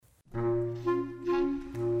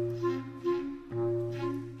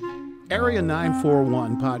Area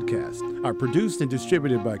 941 podcasts are produced and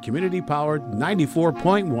distributed by community-powered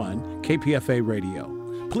 94.1 KPFA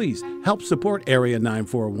Radio. Please help support Area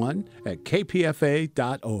 941 at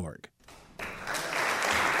kpfa.org.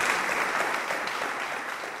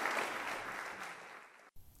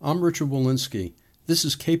 I'm Richard Walensky. This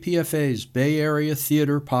is KPFA's Bay Area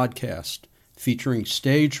Theater Podcast, featuring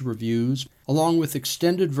stage reviews along with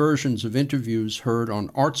extended versions of interviews heard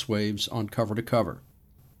on Arts Waves on Cover to Cover.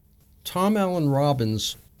 Tom Allen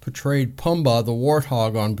Robbins portrayed Pumbaa the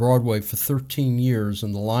Warthog on Broadway for 13 years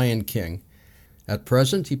in The Lion King. At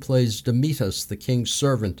present, he plays Demetus, the king's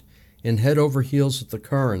servant, in Head Over Heels at the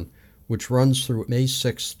Curran, which runs through May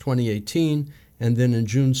 6, 2018, and then in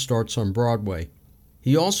June starts on Broadway.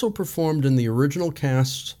 He also performed in the original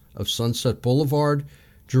casts of Sunset Boulevard,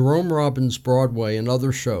 Jerome Robbins Broadway, and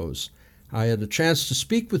other shows. I had a chance to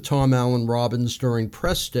speak with Tom Allen Robbins during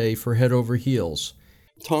press day for Head Over Heels.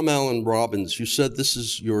 Tom Allen Robbins, you said this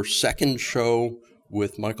is your second show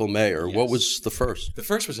with Michael Mayer. Yes. What was the first? The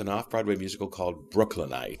first was an off-Broadway musical called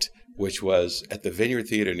Brooklynite, which was at the Vineyard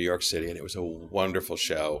Theater in New York City, and it was a wonderful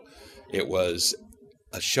show. It was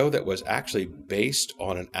a show that was actually based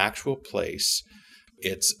on an actual place.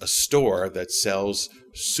 It's a store that sells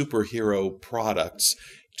superhero products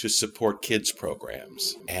to support kids'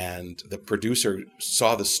 programs. And the producer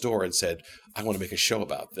saw the store and said, I want to make a show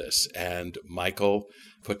about this. And Michael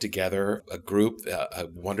put together a group, a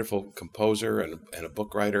wonderful composer and a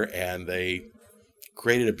book writer, and they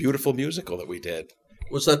created a beautiful musical that we did.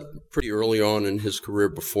 Was that pretty early on in his career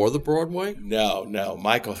before the Broadway? No.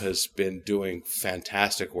 Michael has been doing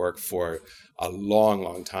fantastic work for a long,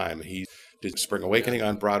 long time. He did Spring Awakening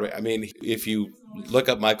on Broadway. I mean, if you look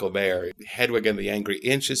up Michael Mayer, Hedwig and the Angry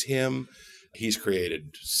Inch is him. He's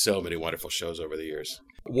created so many wonderful shows over the years.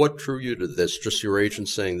 What drew you to this? Just your agent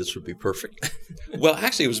saying this would be perfect? Well,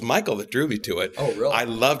 actually, it was Michael that drew me to it. Oh, really? I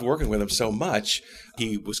loved working with him so much.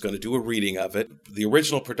 He was going to do a reading of it. The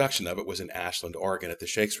original production of it was in Ashland, Oregon at the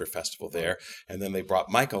Shakespeare Festival there. And then they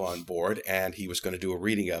brought Michael on board, and he was going to do a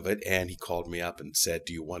reading of it. And he called me up and said,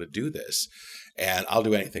 do you want to do this? And I'll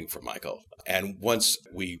do anything for Michael. And once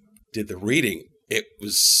we did the reading, it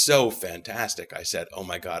was so fantastic. I said, oh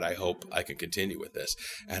my God, I hope I can continue with this.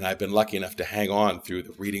 And I've been lucky enough to hang on through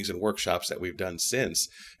the readings and workshops that we've done since.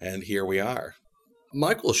 And here we are.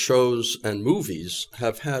 Michael's shows and movies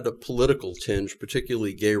have had a political tinge,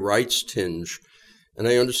 particularly gay rights tinge. And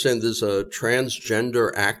I understand there's a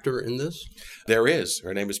transgender actor in this? There is.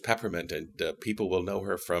 Her name is Peppermint, and people will know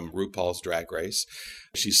her from RuPaul's Drag Race.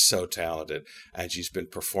 She's so talented, and she's been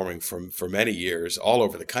performing for many years all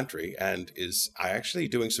over the country, and is actually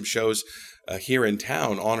doing some shows here in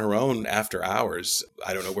town on her own after hours.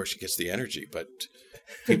 I don't know where she gets the energy, but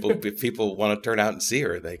if people want to turn out and see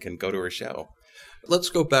her, they can go to her show. Let's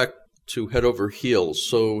go back to Head Over Heels.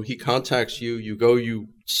 So he contacts you, you go, you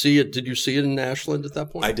see it. Did you see it in Ashland at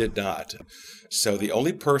that point? I did not. So the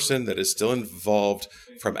only person that is still involved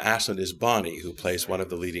from Ashland is Bonnie, who plays one of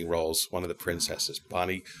the leading roles, one of the princesses.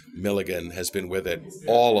 Bonnie Milligan has been with it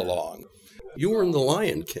all along. You were in The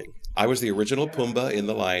Lion King. I was the original Pumbaa in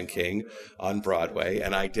The Lion King on Broadway,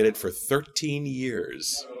 and I did it for 13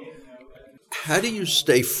 years. How do you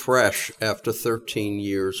stay fresh after 13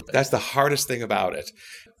 years? That's the hardest thing about it.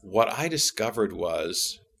 What I discovered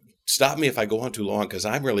was, stop me if I go on too long, because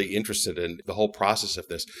I'm really interested in the whole process of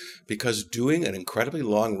this, because doing an incredibly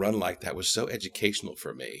long run like that was so educational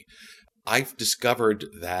for me. I've discovered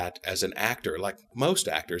that as an actor, like most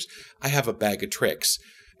actors, I have a bag of tricks.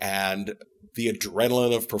 And the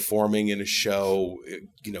adrenaline of performing in a show,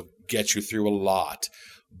 gets you through a lot.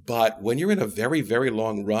 But when you're in a very, very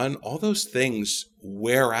long run, all those things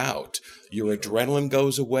wear out. Your adrenaline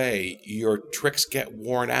goes away, your tricks get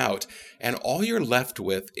worn out, and all you're left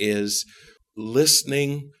with is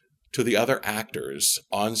listening to the other actors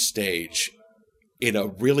on stage in a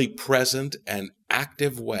really present and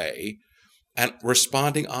active way and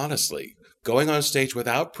responding honestly, going on stage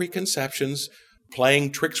without preconceptions,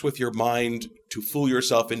 playing tricks with your mind to fool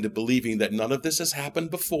yourself into believing that none of this has happened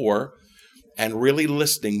before, and really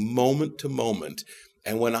listening moment to moment.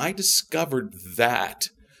 And when I discovered that,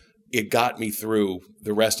 it got me through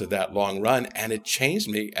the rest of that long run, and it changed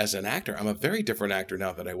me as an actor. I'm a very different actor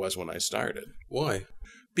now than I was when I started. Why?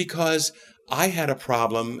 Because I had a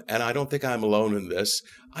problem, and I don't think I'm alone in this,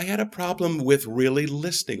 I had a problem with really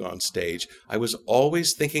listening on stage. I was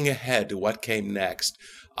always thinking ahead to what came next.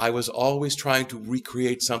 I was always trying to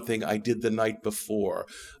recreate something I did the night before.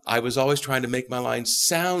 I was always trying to make my lines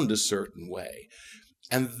sound a certain way.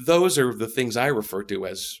 And those are the things I refer to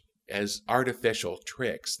as artificial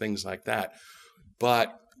tricks, things like that.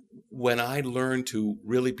 But when I learned to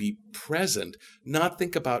really be present, not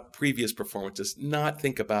think about previous performances, not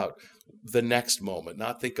think about the next moment,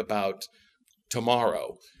 not think about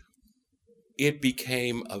tomorrow, it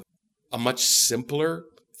became a much simpler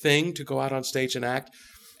thing to go out on stage and act.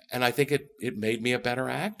 And I think it made me a better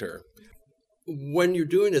actor. When you're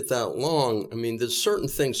doing it that long, I mean, there's certain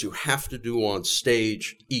things you have to do on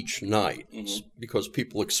stage each night because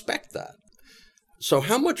people expect that. So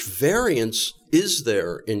how much variance is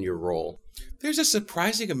there in your role? There's a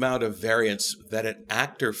surprising amount of variance that an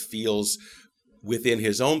actor feels within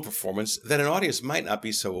his own performance that an audience might not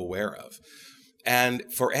be so aware of. And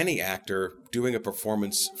for any actor, doing a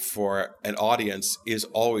performance for an audience is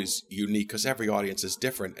always unique because every audience is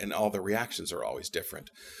different and all the reactions are always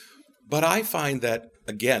different. But I find that,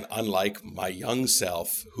 again, unlike my young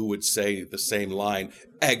self who would say the same line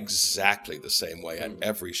exactly the same way at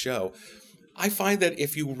every show, I find that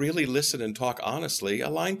if you really listen and talk honestly, a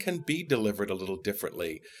line can be delivered a little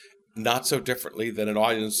differently. Not so differently that an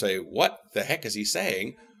audience say, what the heck is he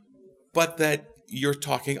saying? But that you're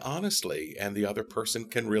talking honestly and the other person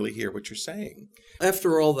can really hear what you're saying.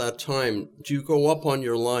 After all that time, do you go up on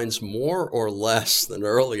your lines more or less than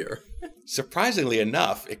earlier? Surprisingly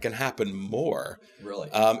enough, it can happen more. Really?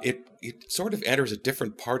 It sort of enters a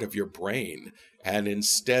different part of your brain. And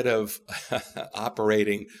instead of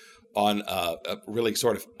operating on a really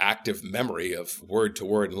sort of active memory of word to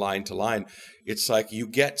word and line to line, it's like you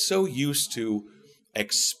get so used to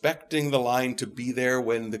expecting the line to be there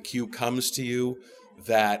when the cue comes to you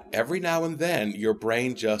that every now and then your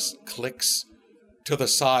brain just clicks to the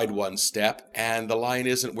side one step and the line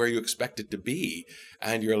isn't where you expect it to be.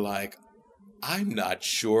 And you're like, I'm not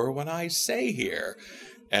sure what I say here.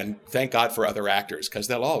 And thank God for other actors because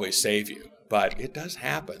they'll always save you. But it does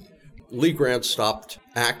happen. Lee Grant stopped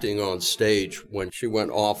acting on stage when she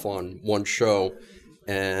went off on one show,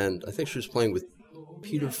 and I think she was playing with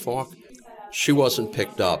Peter Falk. She wasn't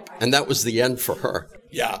picked up, and that was the end for her.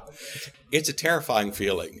 Yeah, it's a terrifying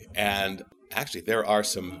feeling. And actually, there are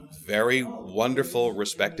some very wonderful,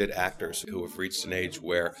 respected actors who have reached an age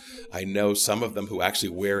where I know some of them who actually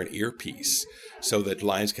wear an earpiece so that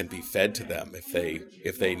lines can be fed to them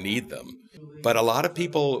if they need them. But a lot of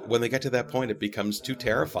people, when they get to that point, it becomes too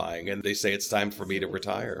terrifying, and they say it's time for me to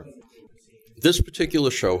retire. This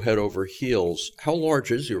particular show, Head Over Heels, how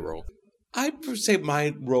large is your role? I'd say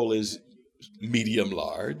my role is medium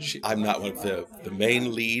large. I'm not one of the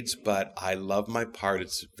main leads, but I love my part.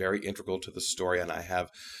 It's very integral to the story, and I have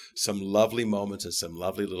some lovely moments and some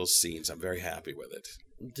lovely little scenes. I'm very happy with it.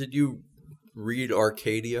 Did you read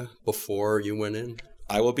Arcadia before you went in?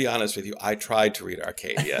 I will be honest with you. I tried to read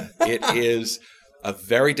Arcadia. It is a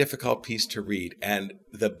very difficult piece to read, and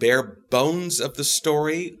the bare bones of the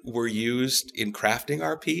story were used in crafting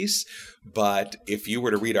our piece. But if you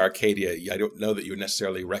were to read Arcadia, I don't know that you would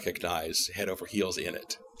necessarily recognize Head Over Heels in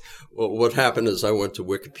it. Well, what happened is I went to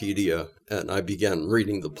Wikipedia and I began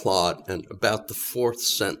reading the plot, and about the fourth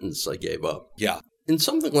sentence I gave up. Yeah. In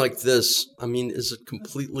something like this, I mean, is it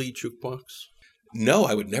completely jukebox? No,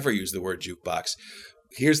 I would never use the word jukebox.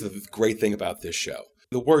 Here's the great thing about this show.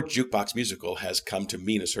 The word jukebox musical has come to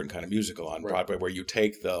mean a certain kind of musical on Broadway, where you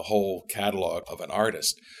take the whole catalog of an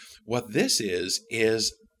artist. What this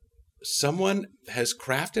is someone has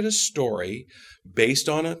crafted a story based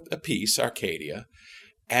on a piece, Arcadia,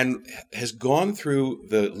 and has gone through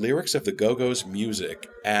the lyrics of the Go-Go's music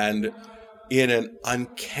and in an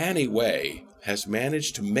uncanny way has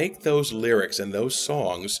managed to make those lyrics and those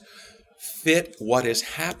songs fit what is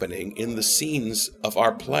happening in the scenes of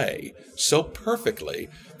our play so perfectly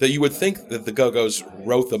that you would think that the Go-Go's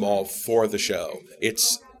wrote them all for the show.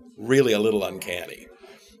 It's really a little uncanny.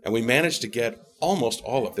 And we managed to get almost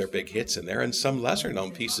all of their big hits in there and some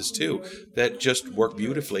lesser-known pieces, too, that just work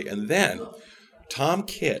beautifully. And then Tom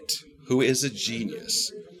Kitt, who is a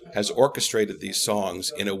genius, has orchestrated these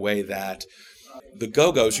songs in a way that the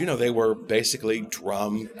Go-Go's, they were basically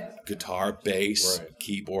drum, guitar, bass,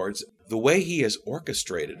 keyboards. The way he has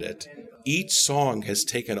orchestrated it, each song has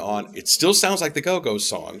taken on, it still sounds like the Go-Go's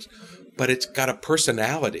songs, but it's got a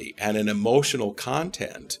personality and an emotional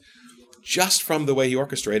content just from the way he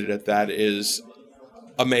orchestrated it that is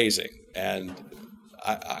amazing. And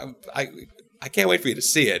I can't wait for you to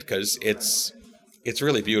see it because it's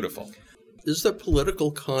really beautiful. Is there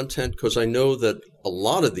political content? Because I know that a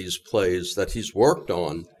lot of these plays that he's worked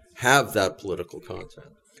on have that political content.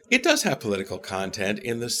 It does have political content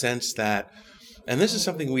in the sense that, and this is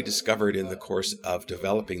something we discovered in the course of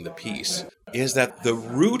developing the piece, is that the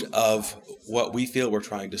root of what we feel we're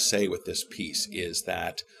trying to say with this piece is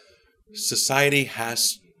that society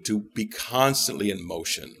has to be constantly in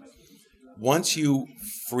motion. once you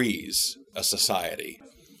freeze a society,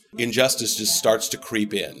 injustice just starts to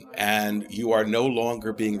creep in, and you are no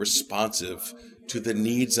longer being responsive to the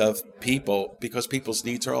needs of people because people's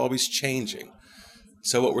needs are always changing.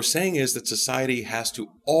 So what we're saying is that society has to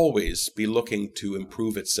always be looking to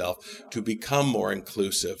improve itself, to become more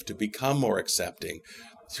inclusive, to become more accepting,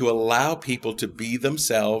 to allow people to be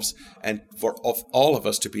themselves, and for all of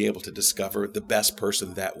us to be able to discover the best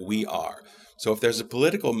person that we are. So if there's a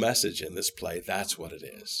political message in this play, that's what it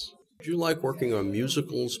is. Do you like working on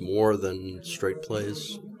musicals more than straight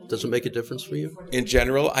plays? Does it make a difference for you? In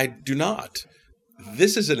general, I do not.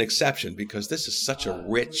 This is an exception because this is such a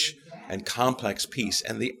rich and complex piece,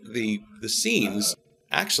 and the scenes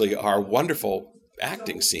actually are wonderful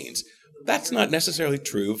acting scenes. That's not necessarily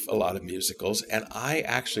true of a lot of musicals, and I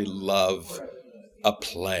actually love a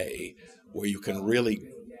play where you can really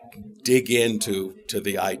dig into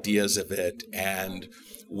the ideas of it, and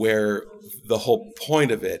where the whole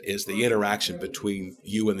point of it is the interaction between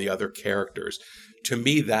you and the other characters. To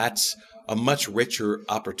me, that's a much richer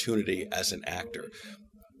opportunity as an actor.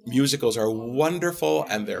 Musicals are wonderful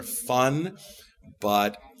and they're fun,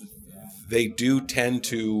 but they do tend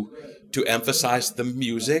to emphasize the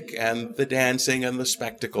music and the dancing and the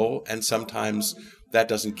spectacle, and sometimes that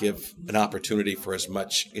doesn't give an opportunity for as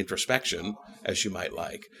much introspection as you might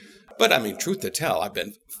like. But I mean, truth to tell, I've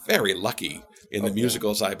been very lucky in the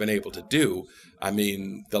musicals I've been able to do. I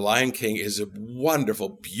mean, The Lion King is a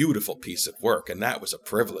wonderful, beautiful piece of work, and that was a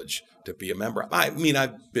privilege to be a member of. I mean,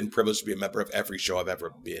 I've been privileged to be a member of every show I've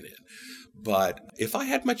ever been in. But if I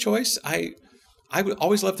had my choice, I would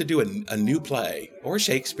always love to do a new play or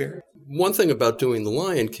Shakespeare. One thing about doing The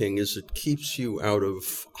Lion King is it keeps you out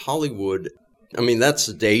of Hollywood. I mean, that's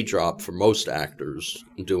a day job for most actors,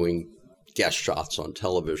 doing guest shots on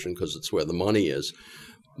television because it's where the money is.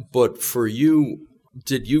 But for you,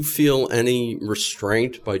 did you feel any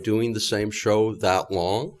restraint by doing the same show that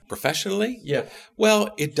long? Professionally? Yeah.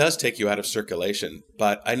 Well, it does take you out of circulation,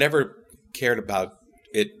 but I never cared about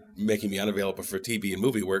it making me unavailable for TV and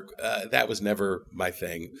movie work. That was never my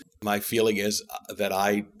thing. My feeling is that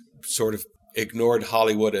I sort of ignored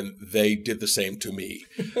Hollywood and they did the same to me.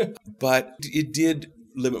 But it did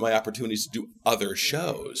limit my opportunities to do other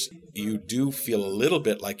shows. You do feel a little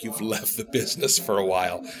bit like you've left the business for a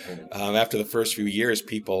while. After the first few years,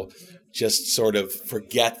 people just sort of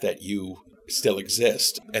forget that you still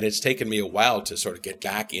exist. And it's taken me a while to sort of get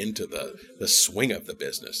back into the swing of the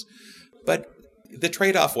business. But the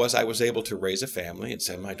trade-off was I was able to raise a family and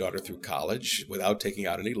send my daughter through college without taking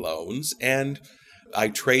out any loans. And I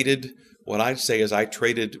traded, what I'd say is I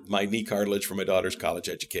traded my knee cartilage for my daughter's college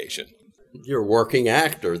education. You're a working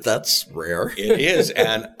actor. That's rare. It is,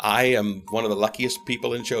 and I am one of the luckiest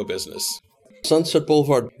people in show business. Sunset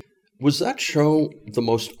Boulevard, was that show the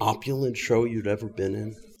most opulent show you'd ever been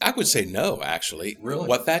in? I would say no, actually. Really?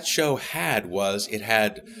 What that show had was it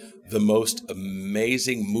had the most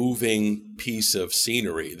amazing, moving piece of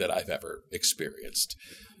scenery that I've ever experienced.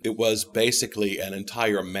 It was basically an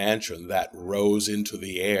entire mansion that rose into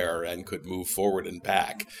the air and could move forward and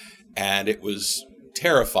back. And it was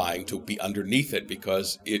terrifying to be underneath it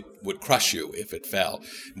because it would crush you if it fell.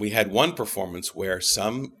 We had one performance where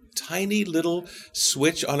some tiny little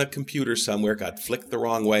switch on a computer somewhere got flicked the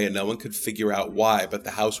wrong way and no one could figure out why, but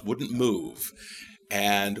the house wouldn't move.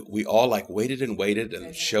 And we all waited and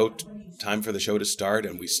time for the show to start,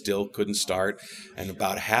 and we still couldn't start. And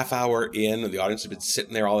about a half hour in, and the audience had been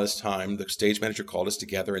sitting there all this time, the stage manager called us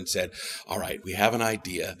together and said, all right, we have an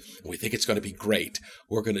idea. We think it's going to be great.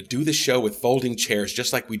 We're going to do the show with folding chairs,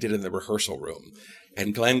 just like we did in the rehearsal room.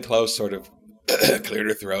 And Glenn Close sort of cleared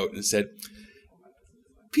her throat and said,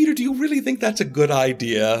 Peter, do you really think that's a good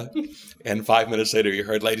idea? And 5 minutes later, you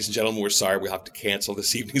heard, ladies and gentlemen, we're sorry, we'll have to cancel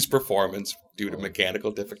this evening's performance due to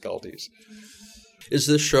mechanical difficulties. Is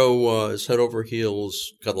this show, is Head Over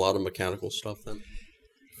Heels, got a lot of mechanical stuff then?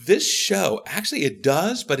 This show, actually it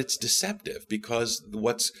does, but it's deceptive because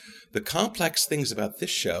the complex things about this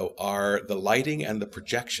show are the lighting and the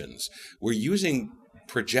projections. We're using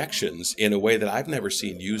projections in a way that I've never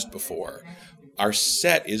seen used before. Our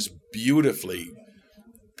set is beautifully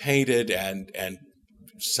painted and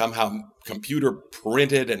somehow computer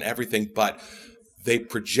printed and everything, but they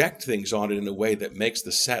project things on it in a way that makes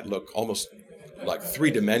the set look almost like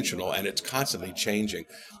three-dimensional, and it's constantly changing.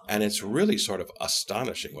 And it's really sort of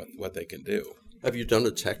astonishing what they can do. Have you done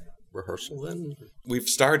a tech rehearsal then? We've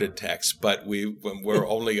started techs, but we're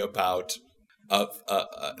only about an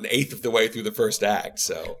eighth of the way through the first act.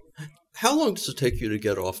 So, how long does it take you to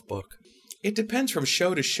get off book? It depends from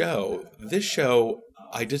show to show. This show,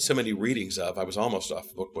 I did so many readings of, I was almost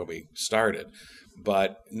off book when we started.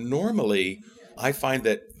 But normally, I find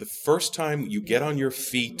that the first time you get on your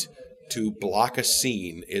feet to block a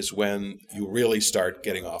scene is when you really start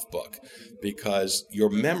getting off book, because your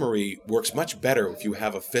memory works much better if you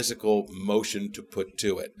have a physical motion to put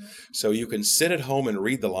to it. So you can sit at home and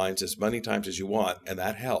read the lines as many times as you want, and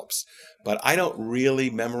that helps. But I don't really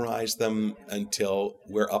memorize them until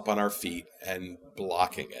we're up on our feet and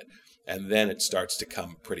blocking it. And then it starts to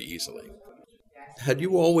come pretty easily. Had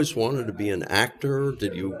you always wanted to be an actor?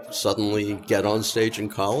 Did you suddenly get on stage in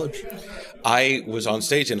college? I was on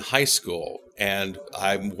stage in high school, and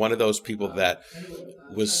I'm one of those people that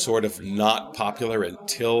was sort of not popular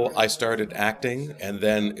until I started acting, and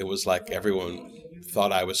then it was like everyone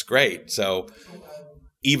thought I was great. So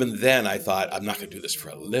even then I thought, I'm not going to do this for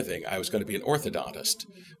a living. I was going to be an orthodontist.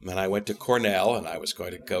 And then I went to Cornell, and I was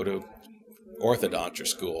going to go to orthodonture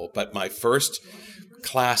school. But my first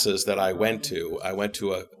classes that I went to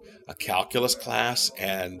a calculus class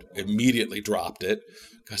and immediately dropped it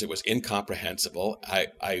because it was incomprehensible.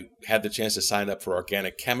 I had the chance to sign up for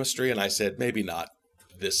organic chemistry, and I said, maybe not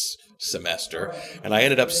this semester. And I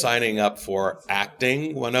ended up signing up for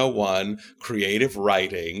Acting 101, Creative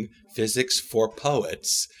Writing, Physics for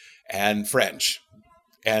Poets, and French.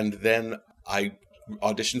 And then I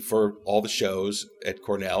auditioned for all the shows at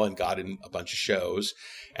Cornell and got in a bunch of shows.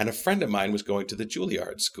 And a friend of mine was going to the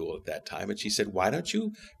Juilliard School at that time, and she said, why don't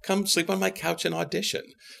you come sleep on my couch and audition?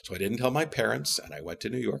 So I didn't tell my parents, and I went to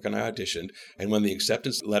New York and I auditioned. And when the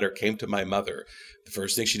acceptance letter came to my mother, the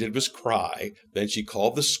first thing she did was cry. Then she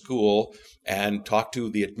called the school and talked to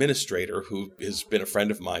the administrator, who has been a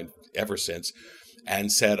friend of mine ever since,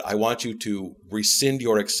 and said, I want you to rescind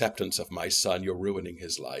your acceptance of my son. You're ruining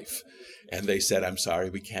his life. And they said, I'm sorry,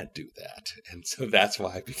 we can't do that. And so that's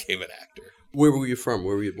why I became an actor. Where were you from?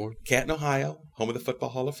 Where were you born? Canton, Ohio, home of the Football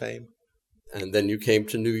Hall of Fame. And then you came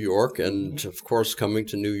to New York, and of course, coming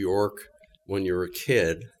to New York when you're a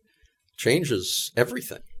kid changes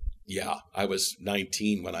everything. Yeah, I was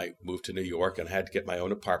 19 when I moved to New York, and I had to get my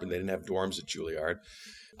own apartment. They didn't have dorms at Juilliard.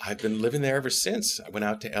 I've been living there ever since. I went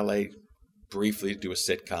out to L.A. briefly to do a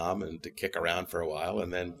sitcom and to kick around for a while,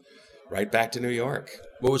 and then right back to New York.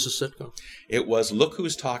 What was the sitcom? It was Look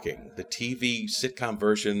Who's Talking, the TV sitcom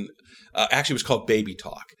version. Actually, it was called Baby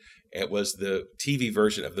Talk. It was the TV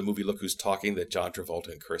version of the movie Look Who's Talking that John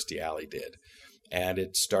Travolta and Kirstie Alley did. And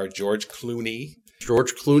it starred George Clooney.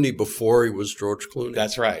 George Clooney before he was George Clooney.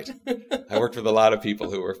 That's right. I worked with a lot of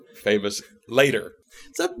people who were famous later.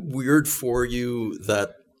 Is that weird for you that,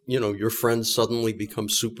 you know, your friends suddenly become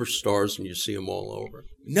superstars and you see them all over?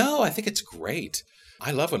 No, I think it's great. I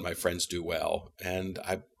love when my friends do well, and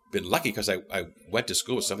I've been lucky because I went to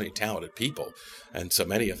school with so many talented people, and so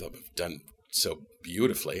many of them have done so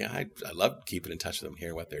beautifully. I love keeping in touch with them,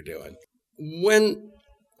 hearing what they're doing. When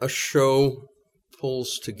a show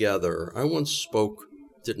pulls together, I once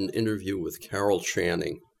did an interview with Carol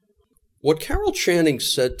Channing. What Carol Channing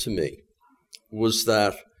said to me was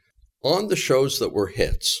that on the shows that were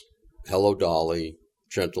hits, Hello Dolly,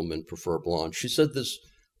 Gentlemen Prefer Blonde, she said there's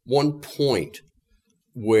one point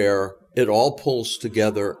where it all pulls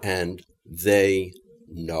together and they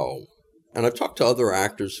know. And I've talked to other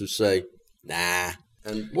actors who say, nah.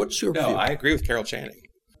 And what's your view? No, I agree with Carol Channing.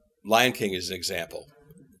 Lion King is an example.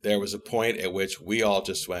 There was a point at which we all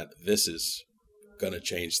just went, this is going to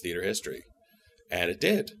change theater history. And it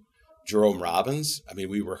did. Jerome Robbins, I mean,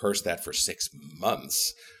 we rehearsed that for 6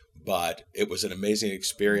 months, but it was an amazing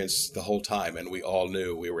experience the whole time, and we all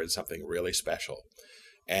knew we were in something really special.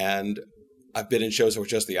 And I've been in shows that were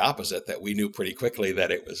just the opposite, that we knew pretty quickly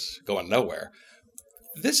that it was going nowhere.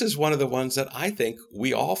 This is one of the ones that I think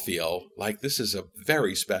we all feel like this is a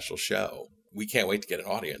very special show. We can't wait to get an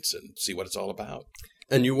audience and see what it's all about.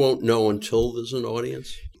 And you won't know until there's an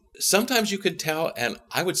audience? Sometimes you can tell, and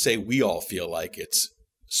I would say we all feel like it's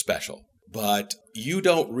special. But you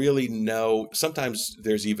don't really know. Sometimes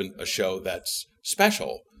there's even a show that's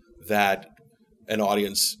special that an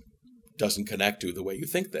audience doesn't connect to the way you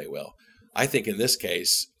think they will. I think in this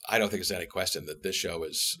case, I don't think there's any question that this show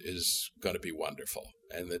is going to be wonderful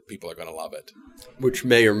and that people are going to love it. Which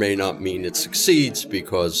may or may not mean it succeeds,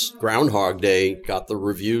 because Groundhog Day got the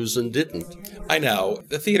reviews and didn't. I know.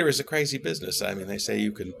 The theater is a crazy business. I mean, they say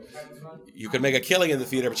you can make a killing in the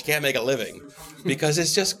theater, but you can't make a living because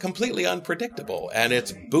it's just completely unpredictable and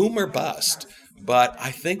it's boom or bust. But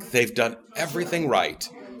I think they've done everything right.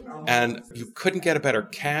 And you couldn't get a better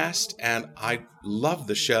cast, and I love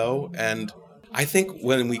the show. And I think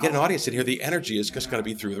when we get an audience in here, the energy is just going to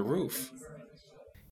be through the roof.